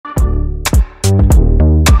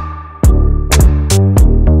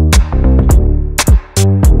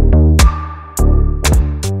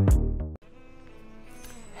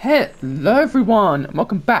Hello everyone, and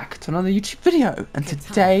welcome back to another YouTube video, and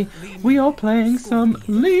today we are playing some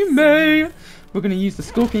MEI. We're going to use the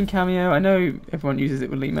Scorpion cameo. I know everyone uses it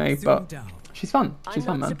with MEI, but she's fun. She's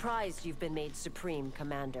fun, man. I'm not surprised you've been made Supreme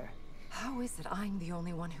Commander. How is it I'm the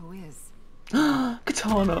only one who is?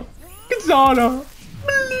 Katana! Katana!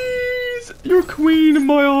 Please! You're a queen in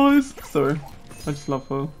my eyes! Sorry, I just love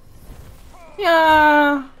her.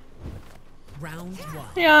 Yeah! Round one.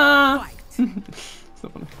 Yeah! So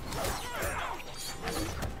funny.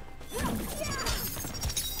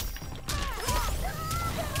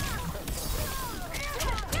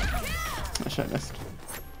 I should have missed.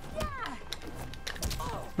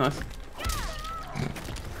 Nice.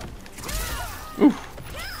 Oof.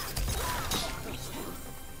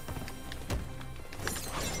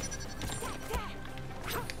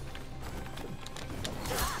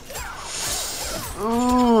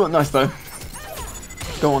 Oh, nice though.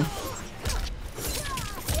 Go on.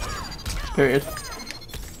 Period.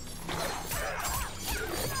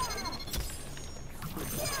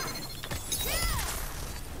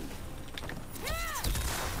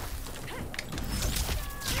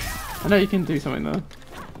 I know you can do something there.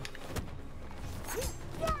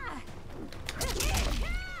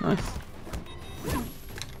 Nice.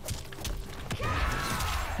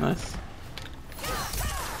 Nice.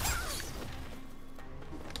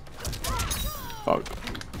 Fuck.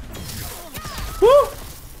 Woo!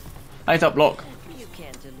 I need to up block.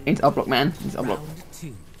 I need to up block, man. I need to up block. Round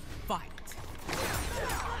two. Fight.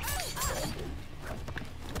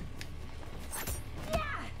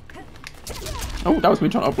 Oh, that was me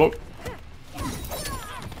trying to up block.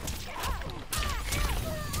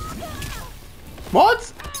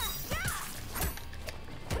 What?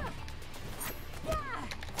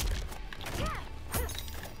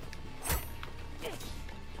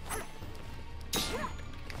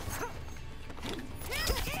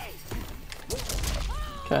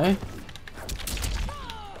 Okay.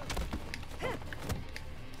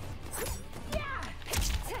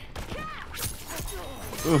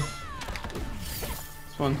 Oof.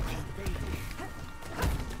 This one.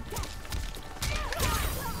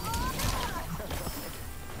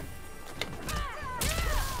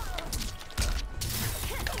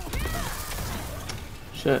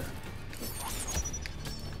 Shit.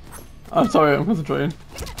 I'm sorry, I'm concentrating.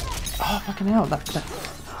 Oh, fucking hell, that.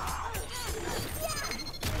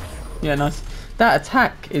 Yeah, nice. That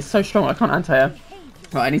attack is so strong, I can't anti-air.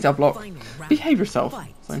 Right, I need to up block. Behave yourself.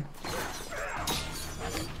 So.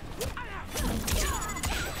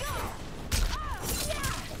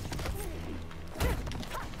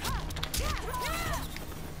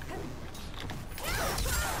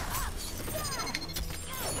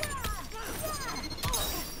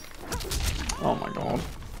 Oh my god.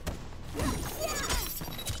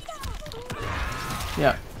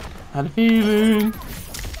 Yeah, had a feeling.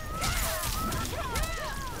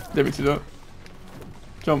 Let me see that.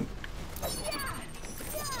 Jump.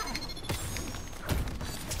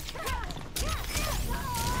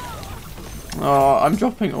 Oh, I'm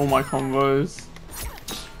dropping all my combos.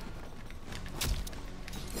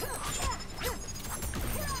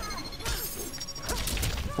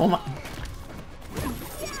 Oh my.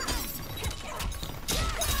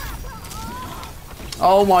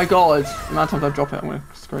 Oh my god! The amount of times I drop it, I'm gonna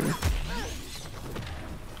scream.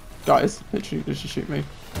 Guys, literally, just shoot me.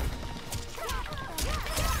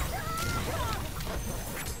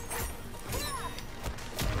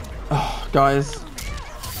 Oh, guys.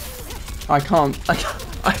 I can't.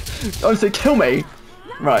 Honestly, kill me!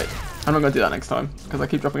 Right, I'm not gonna do that next time, because I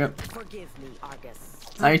keep dropping it. Forgive me, Argus.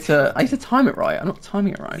 I need to time it right. I'm not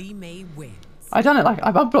timing it right. MEI wins. I've done it like,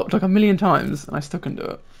 I've blocked like a million times, and I still couldn't do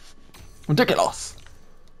it. Ridiculous!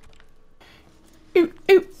 Ooh,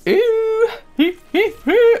 ooh, ooh!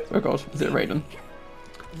 Oh god, is it Raiden?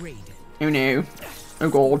 Oh no. Oh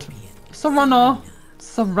god. Surrunner!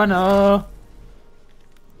 Surrunner!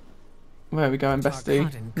 Where are we going,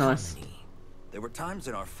 bestie? Nice. There were times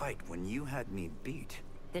in our fight when you had me beat.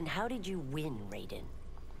 Then how did you win, Raiden?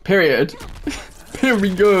 Period.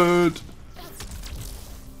 Period.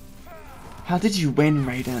 How did you win,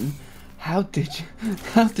 Raiden? How did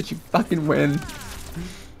you fucking win?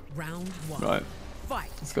 Round one. Right. Fight.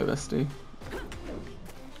 Let's go, bestie.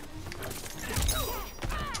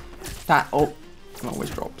 That it always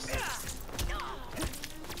drops.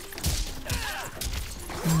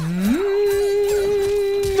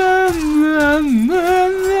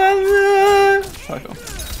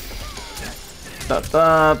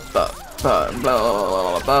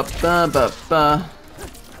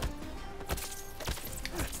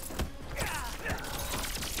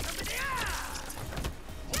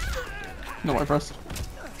 Not my first.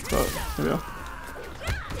 Here we are.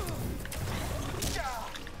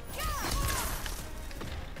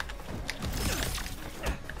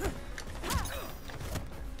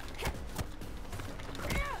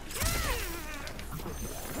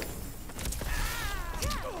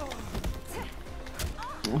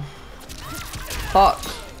 Fuck.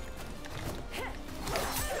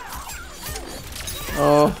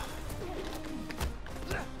 Oh.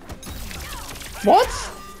 What?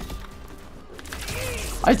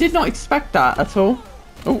 I did not expect that at all.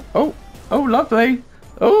 Oh, oh, oh, lovely.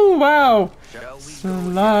 Oh, wow.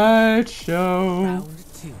 Slideshow. Round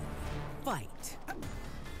 2. Fight.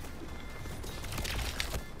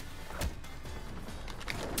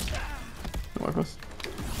 Oh, of course.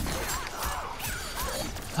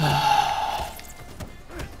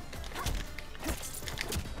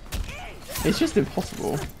 It's just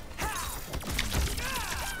impossible.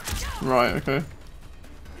 Right, okay.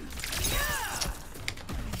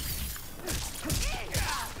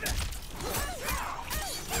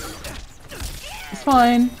 It's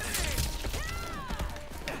fine.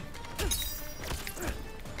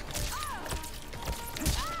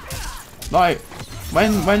 Right,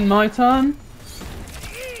 when my turn?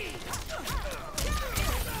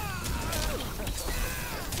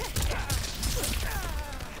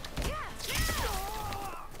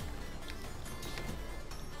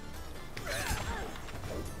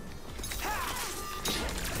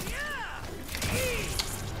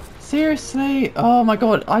 Seriously? Oh my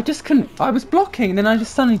god, I just couldn't. I was blocking, then I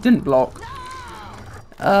just suddenly didn't block.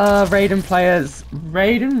 Raiden players.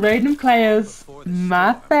 Raiden players.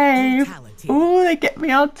 My fave. Ooh, they get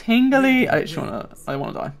me all tingly. I wanna die. I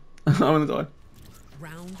wanna die.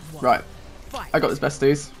 Round 1. Right. I got this,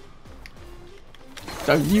 besties.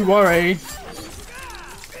 Don't you worry.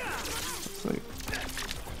 Sweet.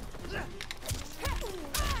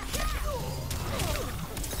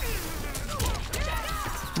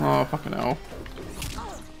 Oh, fucking hell.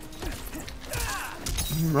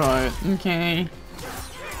 Right, okay.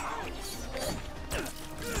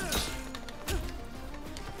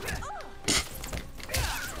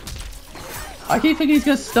 I keep thinking he's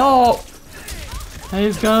gonna stop.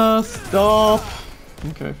 He's gonna stop.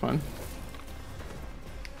 Okay, fine.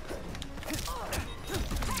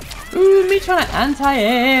 Ooh, me trying to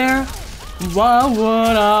anti-air. What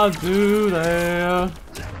would I do there?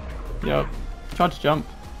 Yup. Tried to jump.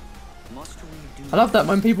 I love that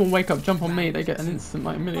when people wake up, jump on me, they get an instant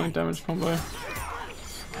like million damage combo.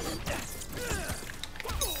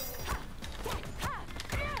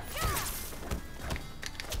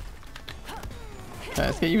 Okay,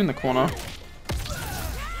 let's get you in the corner.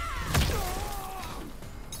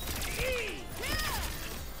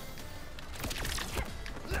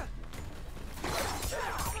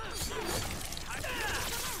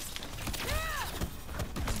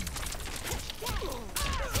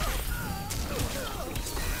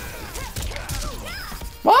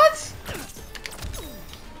 What?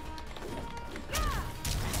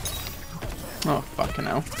 Oh, fucking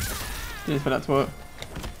hell. Didn't for that to work.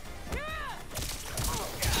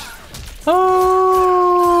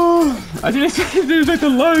 Oh! I didn't expect it to take a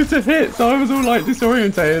low to hit, so I was all like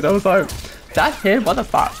disorientated. I was like, that hit? What the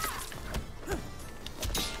fuck?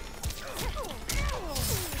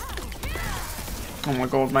 Oh my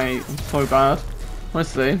god, mate. I'm so bad.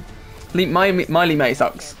 Honestly. My MEI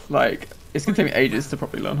sucks. Like, it's gonna take me ages to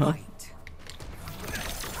properly learn her.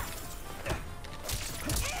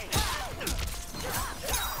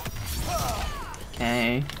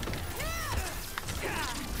 Okay.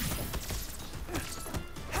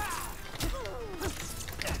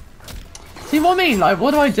 See what I mean? Like,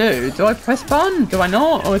 what do I do? Do I press button? Do I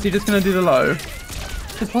not? Or is he just gonna do the low?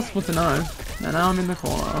 It's impossible to know. And now I'm in the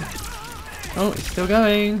corner. Oh, it's still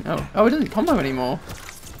going. Oh, it doesn't combo anymore.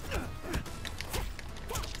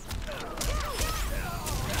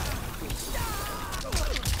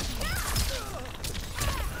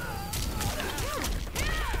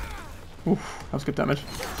 Oof, that was good damage.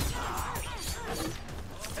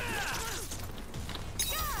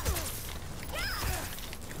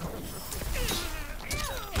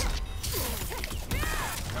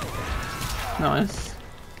 Nice.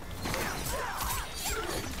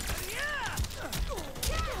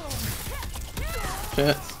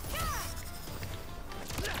 Shit.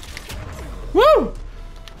 Woo!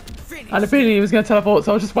 I had a feeling he was going to teleport,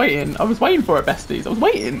 so I was just waiting. I was waiting for it, besties. I was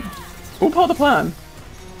waiting. All part of the plan.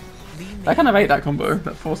 I kind of ate that combo,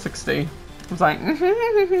 that 460. I was like,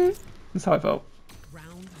 that's how I felt.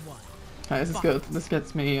 Round 1. Okay, this is good. This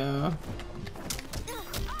gets me,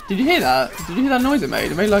 Did you hear that? Did you hear that noise it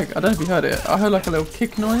made? It made like, I don't know if you heard it. I heard like a little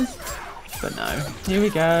kick noise. But no. Here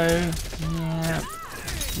we go. Yeah.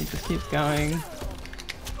 He just keeps going.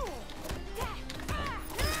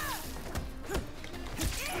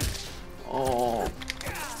 Oh.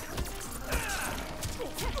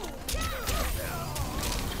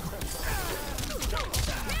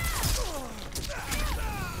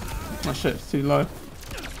 My shit's too low.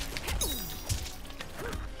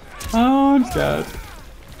 Oh, I'm scared.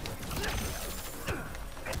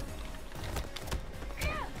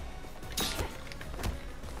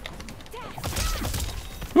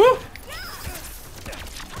 Woo!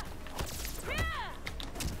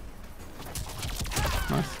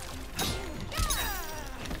 Nice.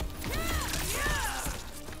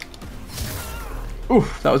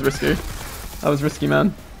 Oof, that was risky. That was risky,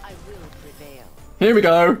 man. I will prevail. Here we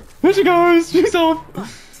go. Here she goes. She's off.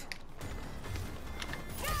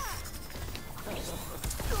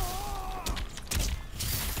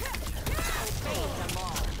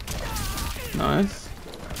 Nice.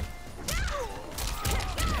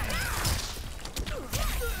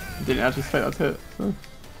 Didn't actually expect that to hit, so.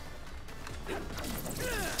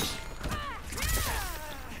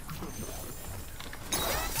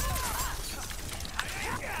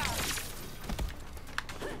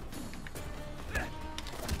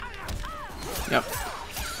 Yep.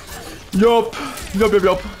 Yup.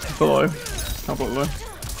 Yup. Below. How about below?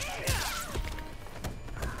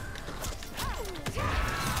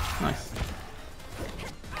 Nice.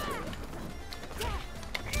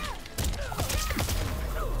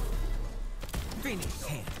 Finish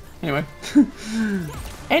him. Anyway.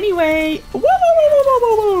 Anyway.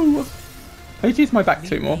 Whoa. I need to use my back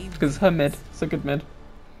two more because it's her mid. It's a good mid.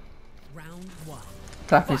 Round 1.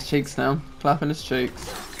 Clapping his cheeks now. Clapping his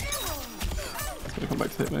cheeks. It's gonna come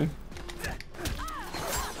back to hit me.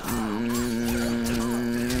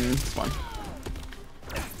 It's fine.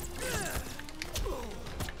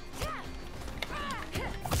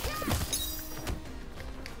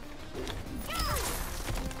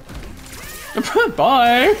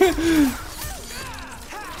 Bye!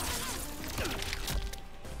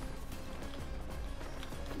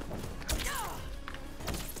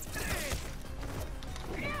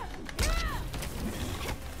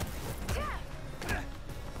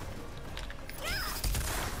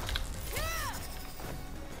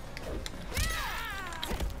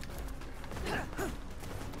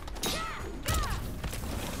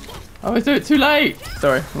 Oh, I do it too late!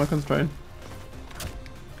 Sorry, I'm not concentrating.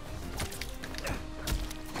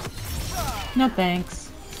 No thanks.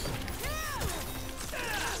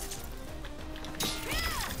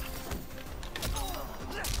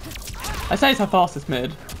 I say it's her fastest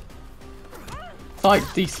mid. It's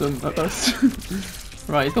like decent at best.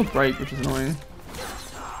 Right, he's got break, which is annoying.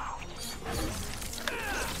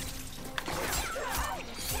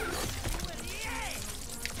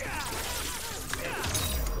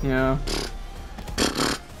 Yeah.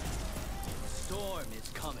 Storm is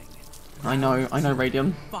coming. I know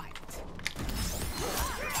Radiant. Fight.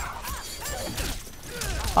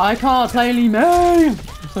 I can't play Lee May!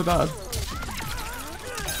 I'm so bad.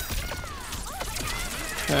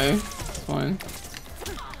 Okay, it's fine.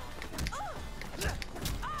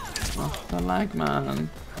 Oh, the lag, man.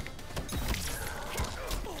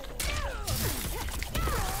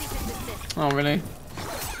 Oh, really?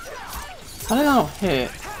 How did I not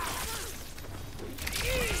hit?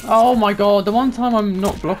 Oh my god, the one time I'm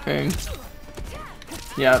not blocking.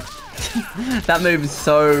 Yeah. That move is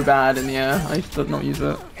so bad in the air. I did not use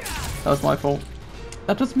it. That was my fault.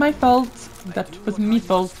 That was my fault. That was me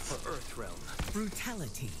fault.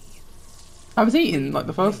 Brutality. I was eating like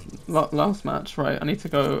the first last match, right? I need to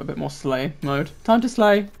go a bit more slay mode. Time to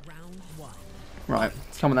slay. Round 1. Right,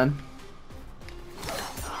 come on then.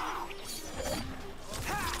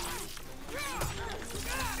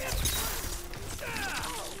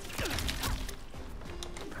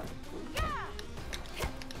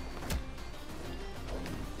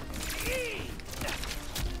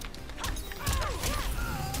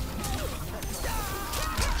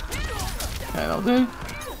 Okay, that'll do.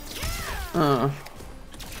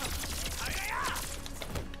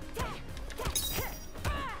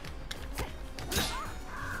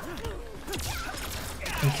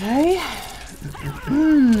 Okay.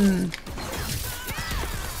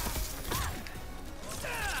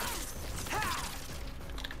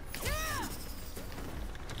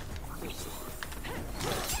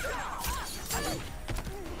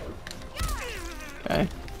 Okay.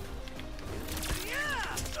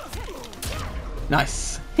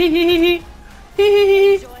 Nice. Hee.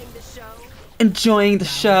 Enjoying the show? Enjoying the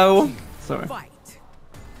show. Sorry. Fight.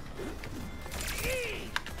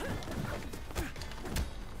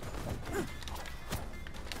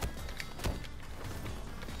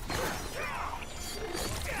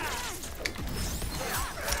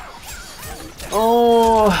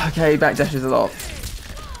 Oh, okay, backdashes a lot.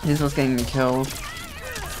 He's what's getting me killed.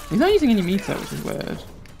 He's not using any meter, which is weird.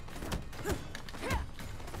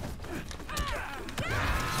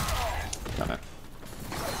 Damn it.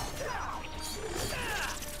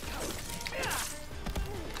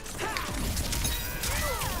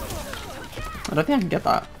 I don't think I can get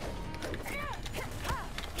that.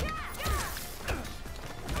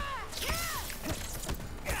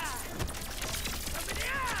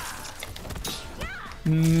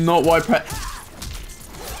 Not why I press.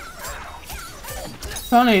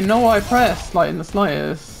 Funny, not why I press, like in the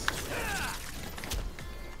slightest.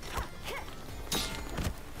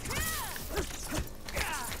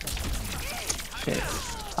 Shit.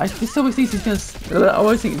 I just always think he's gonna. I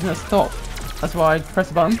always think he's gonna stop. That's why I press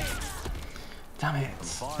the button. Damn it!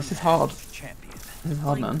 This is hard. This is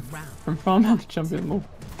hard, man. From farmman to champion level.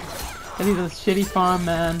 And he's a shitty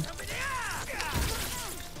farmman.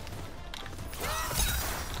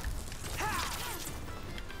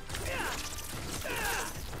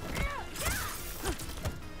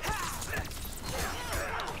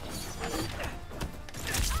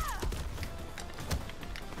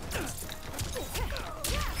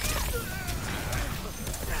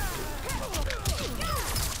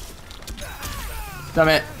 Damn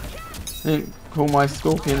it! I didn't call my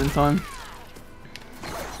scorpion in time.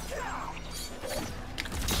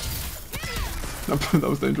 That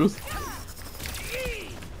was dangerous.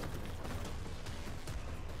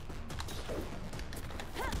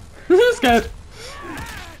 Scared.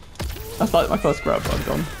 That's like my first grab, but I'm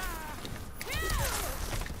gone.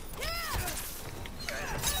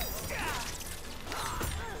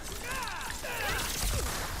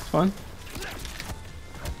 It's fine.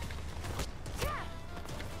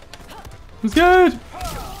 I'm scared!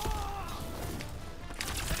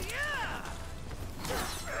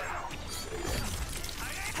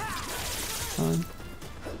 Fine.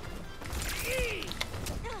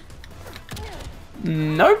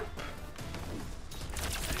 Nope.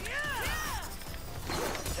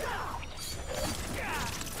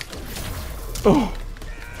 Oh.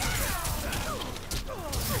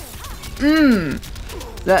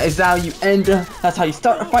 That is how you end. That's how you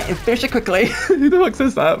start a fight and finish it quickly. Who the fuck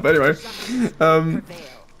says that? But anyway,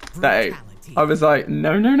 that I was like,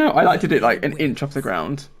 no. I like to do it like an inch off the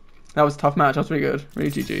ground. That was a tough match. That was really good.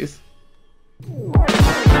 Really GG's.